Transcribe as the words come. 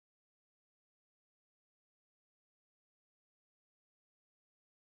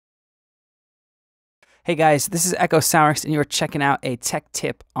Hey guys, this is Echo Soundworks and you're checking out a tech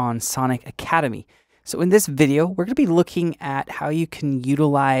tip on Sonic Academy. So in this video, we're going to be looking at how you can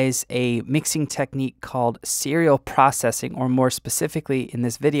utilize a mixing technique called serial processing, or more specifically in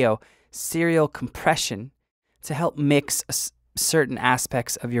this video, serial compression, to help mix certain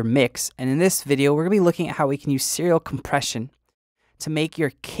aspects of your mix. And in this video, we're going to be looking at how we can use serial compression to make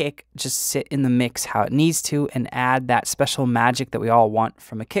your kick just sit in the mix how it needs to and add that special magic that we all want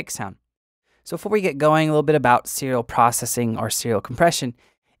from a kick sound. So before we get going, a little bit about serial processing or serial compression.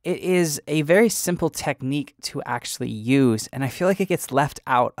 It is a very simple technique to actually use, and I feel like it gets left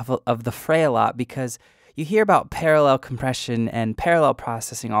out of the fray a lot because you hear about parallel compression and parallel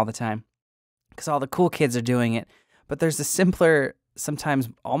processing all the time because all the cool kids are doing it, but there's a simpler, sometimes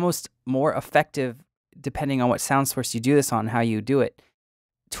almost more effective, depending on what sound source you do this on, how you do it,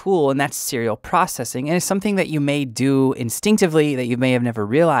 tool, and that's serial processing. And it's something that you may do instinctively that you may have never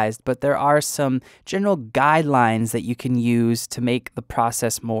realized, but there are some general guidelines that you can use to make the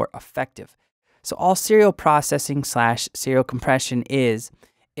process more effective. So all serial processing / serial compression is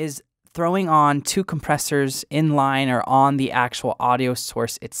throwing on two compressors in line or on the actual audio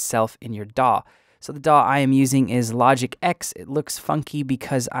source itself in your DAW. So the DAW I am using is Logic X. It looks funky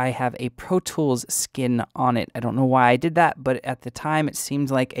because I have a Pro Tools skin on it. I don't know why I did that, but at the time it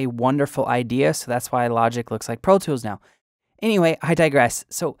seemed like a wonderful idea, so that's why Logic looks like Pro Tools now. Anyway, I digress.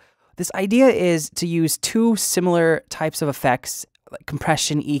 So this idea is to use two similar types of effects, like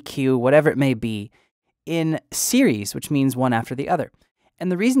compression, EQ, whatever it may be, in series, which means one after the other.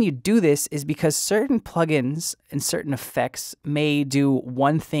 And the reason you do this is because certain plugins and certain effects may do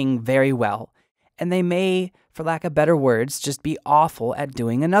one thing very well, and they may, for lack of better words, just be awful at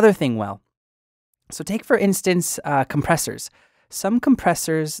doing another thing well. So take, for instance, compressors. Some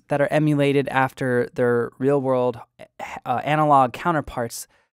compressors that are emulated after their real-world analog counterparts,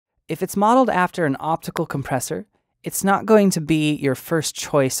 if it's modeled after an optical compressor, it's not going to be your first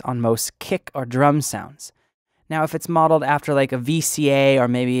choice on most kick or drum sounds. Now, if it's modeled after like a VCA or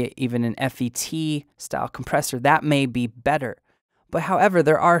maybe even an FET style compressor, that may be better. But however,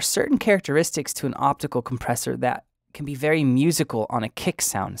 there are certain characteristics to an optical compressor that can be very musical on a kick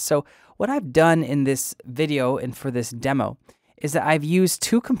sound. So what I've done in this video and for this demo is that I've used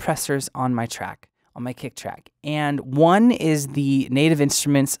two compressors on my track, on my kick track. And one is the Native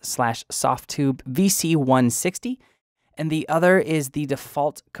Instruments / Softtube VC160, and the other is the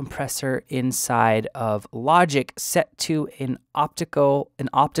default compressor inside of Logic set to an optical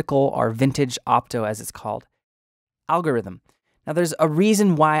or vintage opto, as it's called, algorithm. Now, there's a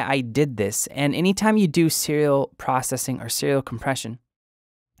reason why I did this, and anytime you do serial processing or serial compression,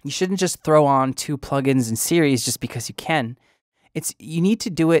 you shouldn't just throw on two plugins in series just because you can. You need to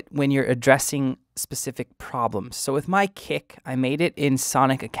do it when you're addressing specific problems. So with my kick, I made it in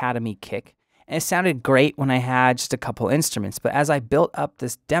Sonic Academy kick, and it sounded great when I had just a couple instruments, but as I built up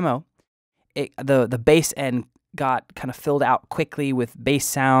this demo, the bass end got kind of filled out quickly with bass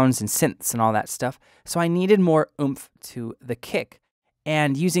sounds and synths and all that stuff. So I needed more oomph to the kick.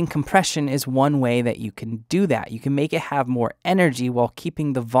 And using compression is one way that you can do that. You can make it have more energy while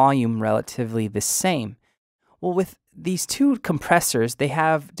keeping the volume relatively the same. Well, with these two compressors, they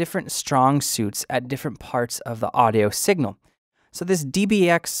have different strong suits at different parts of the audio signal. So this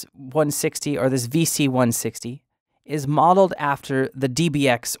DBX 160 or this VC 160 is modeled after the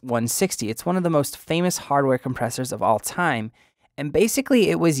DBX 160. It's one of the most famous hardware compressors of all time. And basically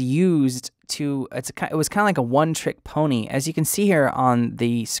it was used to, it was kind of like a one-trick pony. As you can see here on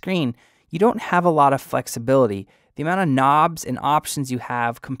the screen, you don't have a lot of flexibility. The amount of knobs and options you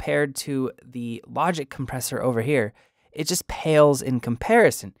have compared to the Logic compressor over here, it just pales in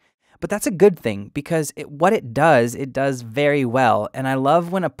comparison. But that's a good thing because what it does very well. And I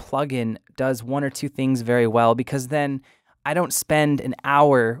love when a plugin does one or two things very well because then I don't spend an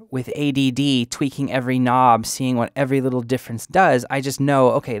hour with ADD tweaking every knob, seeing what every little difference does. I just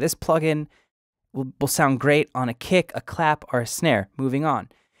know, okay, this plugin will sound great on a kick, a clap, or a snare. Moving on.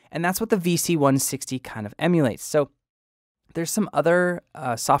 And that's what the VC160 kind of emulates. So there's some other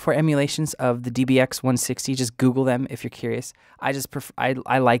software emulations of the DBX 160. Just Google them if you're curious. I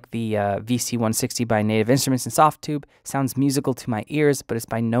like the VC 160 by Native Instruments and Softtube. Sounds musical to my ears, but it's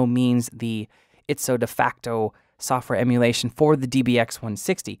by no means the ipso de facto software emulation for the DBX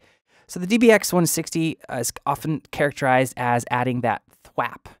 160. So the DBX 160 is often characterized as adding that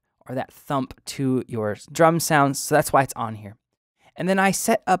thwap or that thump to your drum sounds. So that's why it's on here. And then I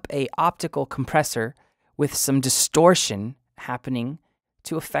set up a optical compressor with some distortion happening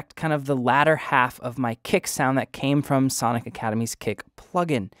to affect kind of the latter half of my kick sound that came from Sonic Academy's kick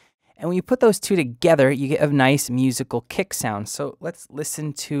plugin. And when you put those two together, you get a nice musical kick sound. So let's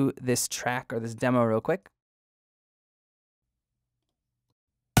listen to this track or this demo real quick.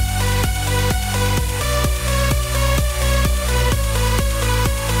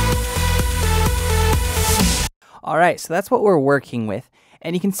 All right, so that's what we're working with.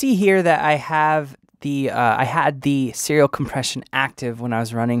 And you can see here that I have I had the serial compression active when I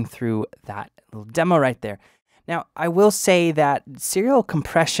was running through that little demo right there. Now, I will say that serial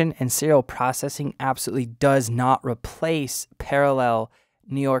compression and serial processing absolutely does not replace parallel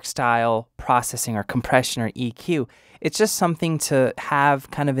New York style processing or compression or EQ. It's just something to have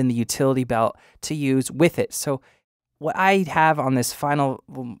kind of in the utility belt to use with it. So what I have on this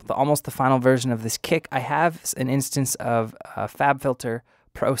almost the final version of this kick, I have an instance of FabFilter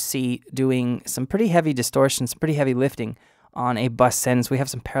Pro C doing some pretty heavy distortion, some pretty heavy lifting on a bus send. So we have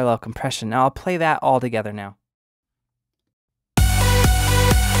some parallel compression. Now I'll play that all together now.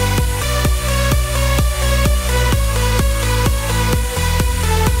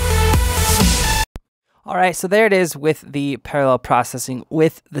 All right, so there it is with the parallel processing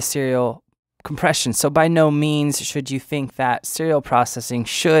with the serial compression. So by no means should you think that serial processing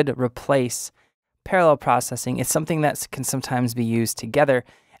should replace parallel processing. It's something that can sometimes be used together.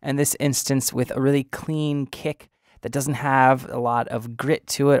 And this instance with a really clean kick that doesn't have a lot of grit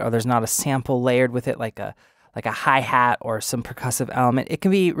to it, or there's not a sample layered with it like a hi-hat or some percussive element, it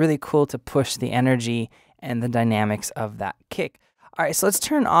can be really cool to push the energy and the dynamics of that kick. All right, so let's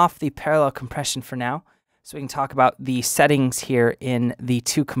turn off the parallel compression for now, so we can talk about the settings here in the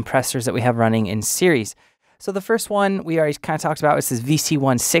two compressors that we have running in series. So the first one we already kind of talked about is this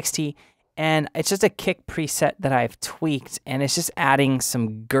VC160, and it's just a kick preset that I've tweaked, and it's just adding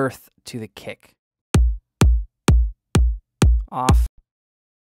some girth to the kick. Off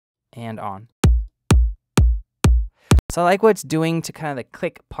and on. So I like what it's doing to kind of the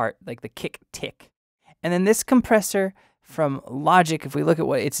click part, like the kick tick. And then this compressor from Logic, if we look at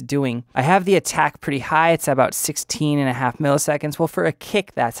what it's doing, I have the attack pretty high. It's about 16.5 milliseconds. Well, for a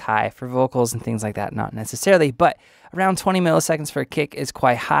kick, that's high. For vocals and things like that, not necessarily, but around 20 milliseconds for a kick is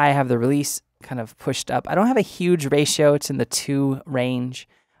quite high. I have the release kind of pushed up. I don't have a huge ratio. It's in the 2 range.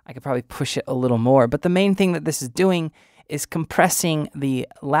 I could probably push it a little more, but the main thing that this is doing is compressing the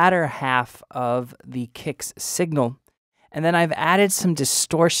latter half of the kick's signal. And then I've added some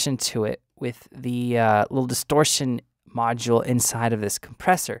distortion to it with the little distortion module inside of this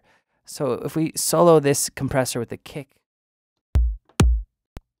compressor. So if we solo this compressor with the kick,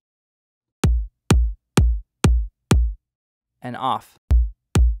 and off.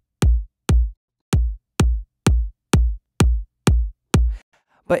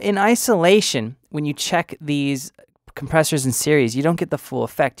 But in isolation, when you check these compressors in series, you don't get the full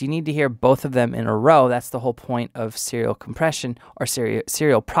effect. You need to hear both of them in a row. That's the whole point of serial compression or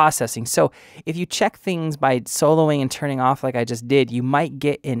serial processing. So if you check things by soloing and turning off like I just did, you might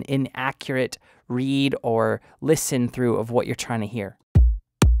get an inaccurate read or listen through of what you're trying to hear.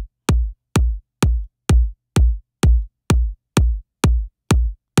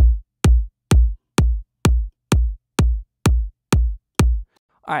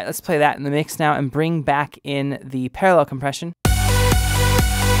 All right, let's play that in the mix now and bring back in the parallel compression. All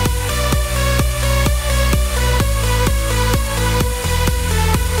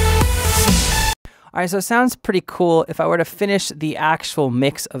right, so it sounds pretty cool. If I were to finish the actual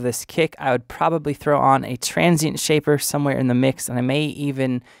mix of this kick, I would probably throw on a transient shaper somewhere in the mix, and I may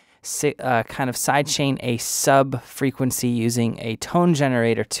even kind of sidechain a sub frequency using a tone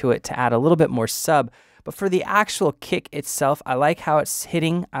generator to it to add a little bit more sub. But for the actual kick itself, I like how it's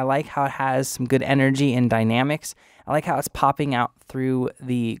hitting. I like how it has some good energy and dynamics. I like how it's popping out through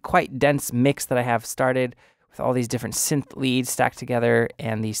the quite dense mix that I have started with all these different synth leads stacked together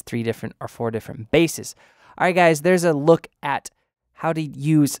and these 4 different basses. All right, guys, there's a look at how to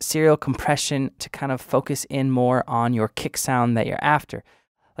use serial compression to kind of focus in more on your kick sound that you're after.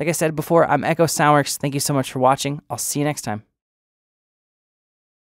 Like I said before, I'm Echo Soundworks. Thank you so much for watching. I'll see you next time.